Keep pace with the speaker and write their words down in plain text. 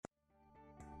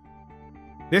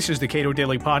This is the Cato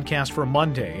Daily Podcast for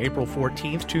Monday, April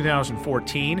 14th,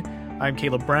 2014. I'm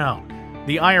Caleb Brown.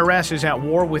 The IRS is at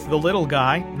war with the little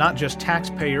guy, not just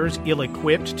taxpayers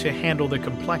ill-equipped to handle the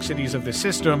complexities of the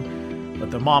system,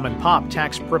 but the mom-and-pop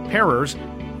tax preparers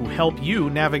who help you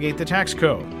navigate the tax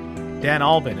code. Dan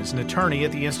Albin is an attorney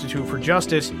at the Institute for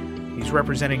Justice. He's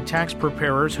representing tax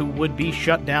preparers who would be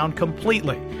shut down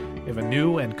completely if a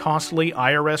new and costly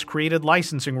IRS-created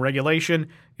licensing regulation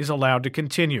is allowed to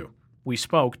continue. We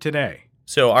spoke today.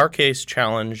 So our case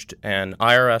challenged an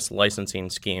IRS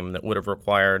licensing scheme that would have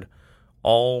required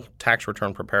all tax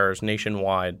return preparers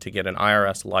nationwide to get an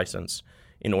IRS license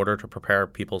in order to prepare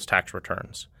people's tax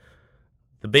returns.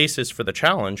 The basis for the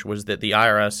challenge was that the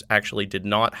IRS actually did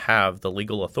not have the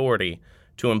legal authority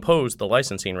to impose the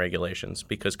licensing regulations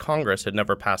because Congress had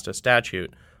never passed a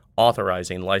statute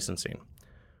authorizing licensing.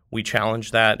 We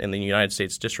challenged that in the United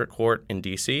States District Court in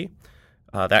D.C.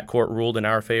 That court ruled in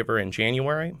our favor in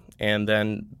January, and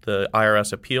then the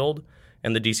IRS appealed,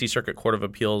 and the D.C. Circuit Court of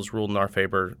Appeals ruled in our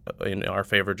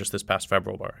favor just this past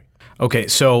February. Okay,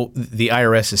 so the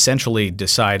IRS essentially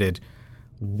decided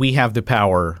we have the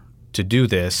power to do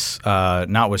this,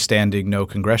 notwithstanding no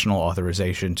congressional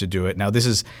authorization to do it. Now, this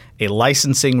is a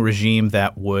licensing regime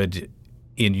that would,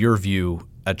 in your view,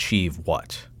 achieve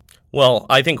what? Well,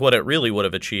 I think what it really would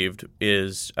have achieved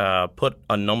is put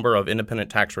a number of independent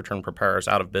tax return preparers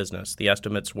out of business. The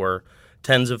estimates were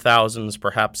tens of thousands,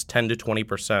 perhaps 10 to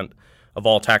 20% of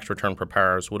all tax return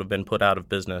preparers would have been put out of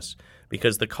business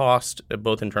because the cost,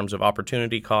 both in terms of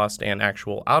opportunity cost and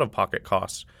actual out-of-pocket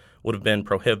costs, would have been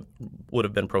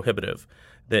prohibitive.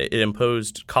 It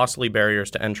imposed costly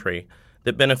barriers to entry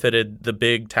that benefited the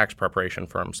big tax preparation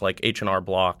firms like H&R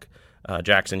Block,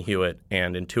 Jackson Hewitt,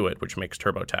 and Intuit, which makes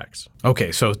TurboTax.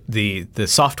 Okay, so the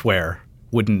software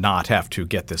would not have to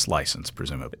get this license,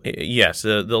 presumably. Yes,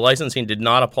 the licensing did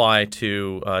not apply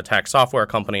to tax software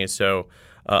companies, so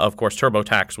of course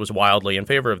TurboTax was wildly in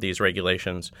favor of these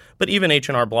regulations. But even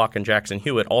H&R Block and Jackson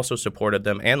Hewitt also supported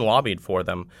them and lobbied for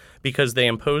them because they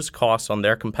imposed costs on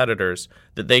their competitors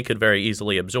that they could very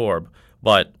easily absorb.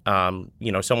 But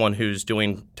someone who's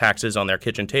doing taxes on their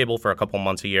kitchen table for a couple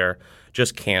months a year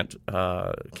just can't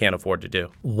afford to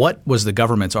do. What was the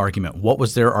government's argument? What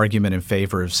was their argument in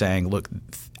favor of saying, look,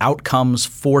 outcomes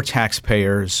for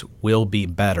taxpayers will be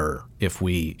better if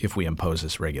we impose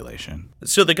this regulation?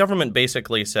 So the government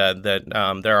basically said that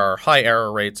there are high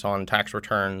error rates on tax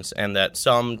returns and that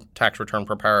some tax return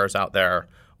preparers out there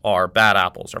are bad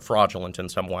apples or fraudulent in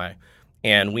some way.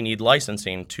 And we need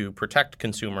licensing to protect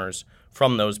consumers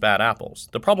from those bad apples.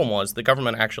 The problem was the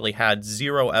government actually had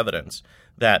zero evidence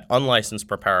that unlicensed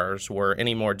preparers were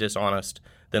any more dishonest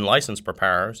than licensed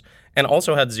preparers, and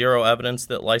also had zero evidence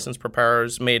that licensed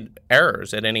preparers made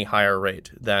errors at any higher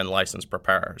rate than licensed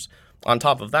preparers. On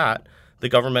top of that, the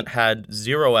government had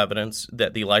zero evidence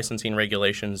that the licensing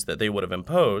regulations that they would have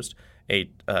imposed, a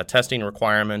testing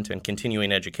requirement and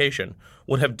continuing education,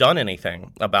 would have done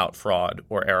anything about fraud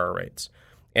or error rates.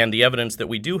 And the evidence that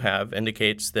we do have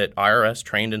indicates that IRS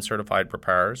trained and certified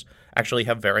preparers actually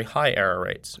have very high error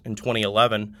rates. In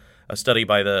 2011, a study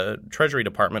by the Treasury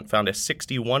Department found a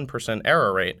 61%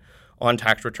 error rate on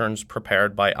tax returns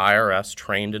prepared by IRS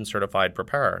trained and certified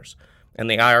preparers. And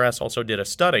the IRS also did a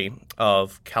study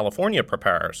of California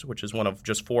preparers, which is one of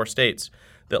just 4 states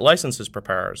that licenses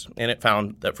preparers, and it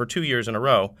found that for 2 years in a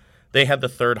row, they had the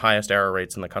third highest error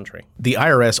rates in the country. The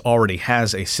IRS already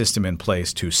has a system in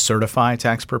place to certify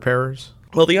tax preparers?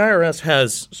 Well, the IRS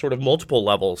has sort of multiple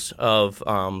levels of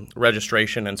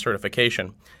registration and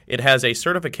certification. It has a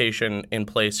certification in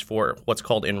place for what's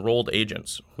called enrolled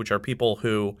agents, which are people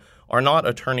who are not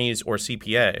attorneys or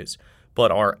CPAs, but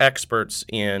are experts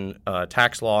in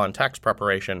tax law and tax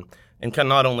preparation and can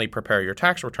not only prepare your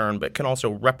tax return, but can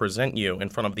also represent you in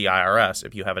front of the IRS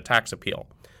if you have a tax appeal.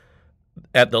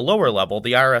 At the lower level,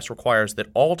 the IRS requires that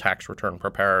all tax return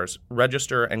preparers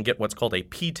register and get what's called a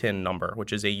PTIN number,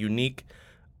 which is a unique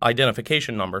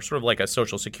identification number, sort of like a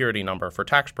Social Security number for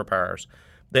tax preparers,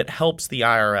 that helps the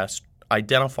IRS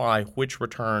identify which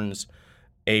returns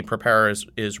a preparer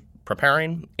is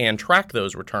preparing and track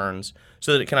those returns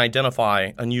so that it can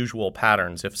identify unusual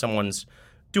patterns. If someone's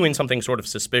doing something sort of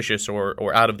suspicious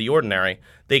or out of the ordinary,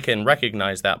 they can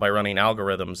recognize that by running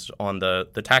algorithms on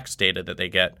the tax data that they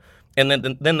get. And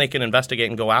then they can investigate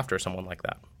and go after someone like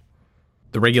that.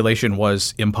 The regulation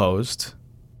was imposed.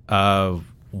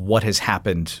 What has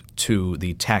happened to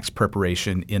the tax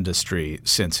preparation industry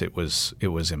since it was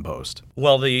imposed?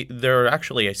 Well, there are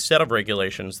actually a set of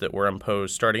regulations that were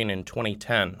imposed starting in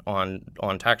 2010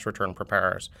 on tax return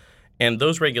preparers. And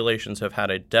those regulations have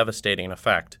had a devastating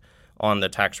effect on the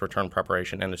tax return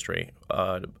preparation industry.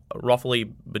 Roughly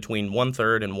between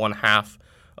 1/3 and 1/2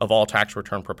 of all tax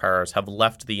return preparers have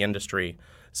left the industry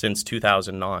since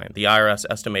 2009. The IRS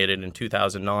estimated in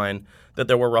 2009 that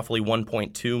there were roughly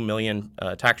 1.2 million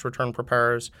tax return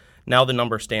preparers. Now the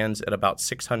number stands at about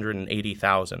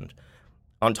 680,000.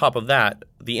 On top of that,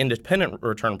 the independent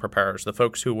return preparers, the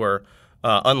folks who were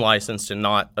unlicensed and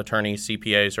not attorneys,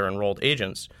 CPAs, or enrolled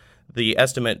agents, the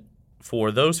estimate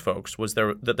for those folks was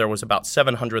that there was about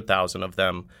 700,000 of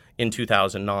them in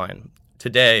 2009.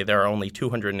 Today, there are only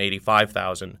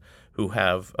 285,000 who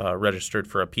have registered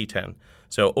for a P10.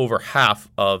 So over half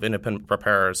of independent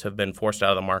preparers have been forced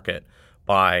out of the market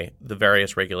by the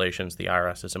various regulations the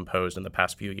IRS has imposed in the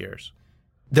past few years.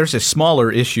 There's a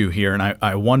smaller issue here, and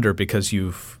I wonder, because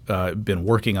you've been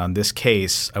working on this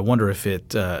case, I wonder if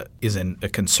it is a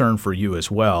concern for you as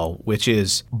well, which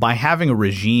is by having a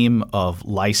regime of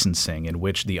licensing in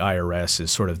which the IRS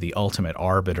is sort of the ultimate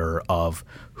arbiter of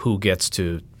who gets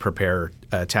to prepare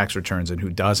tax returns and who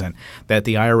doesn't, that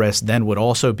the IRS then would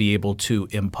also be able to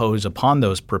impose upon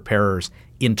those preparers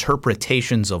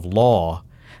interpretations of law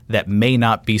that may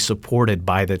not be supported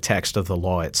by the text of the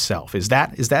law itself. Is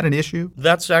that an issue?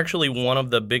 That's actually one of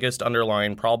the biggest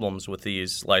underlying problems with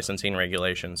these licensing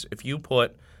regulations. If you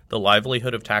put the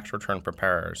livelihood of tax return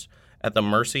preparers at the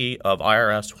mercy of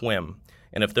IRS whim,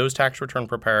 and if those tax return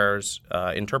preparers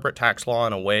interpret tax law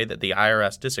in a way that the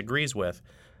IRS disagrees with,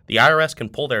 the IRS can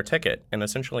pull their ticket and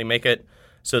essentially make it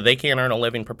so they can't earn a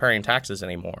living preparing taxes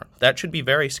anymore. That should be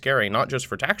very scary, not just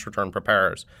for tax return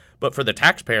preparers, but for the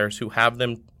taxpayers who have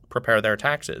them prepare their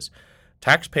taxes.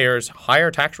 Taxpayers hire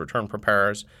tax return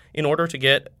preparers in order to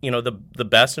get, the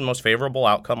best and most favorable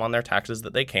outcome on their taxes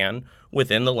that they can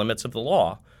within the limits of the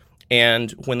law.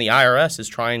 And when the IRS is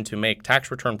trying to make tax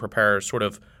return preparers sort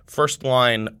of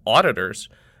first-line auditors,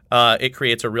 it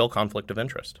creates a real conflict of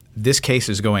interest. This case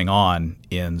is going on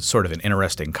in sort of an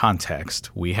interesting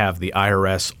context. We have the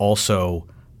IRS also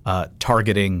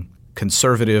targeting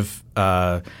conservative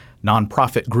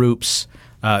nonprofit groups.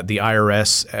 The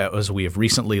IRS, as we have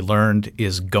recently learned,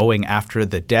 is going after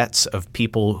the debts of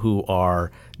people who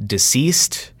are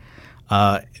deceased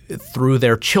through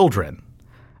their children.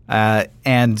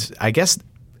 And I guess,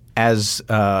 as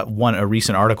a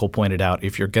recent article pointed out,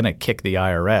 if you're going to kick the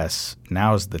IRS,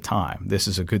 now's the time. This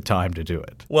is a good time to do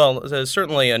it. Well,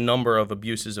 certainly a number of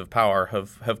abuses of power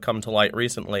have come to light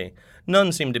recently.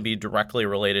 None seem to be directly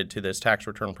related to this tax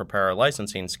return preparer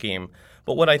licensing scheme.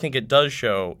 But what I think it does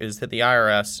show is that the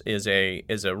IRS is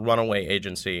a runaway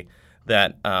agency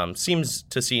that seems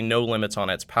to see no limits on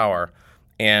its power.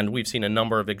 And we've seen a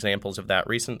number of examples of that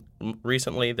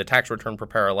recently. The tax return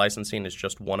preparer licensing is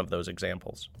just one of those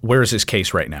examples. Where is this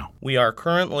case right now? We are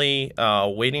currently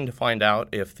waiting to find out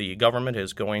if the government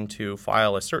is going to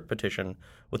file a cert petition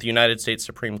with the United States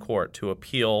Supreme Court to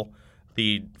appeal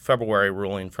the February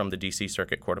ruling from the D.C.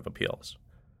 Circuit Court of Appeals.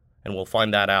 And we'll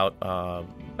find that out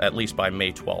at least by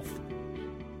May 12th.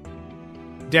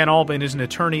 Dan Albin is an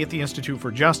attorney at the Institute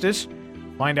for Justice.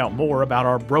 Find out more about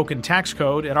our broken tax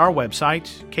code at our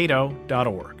website,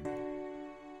 cato.org.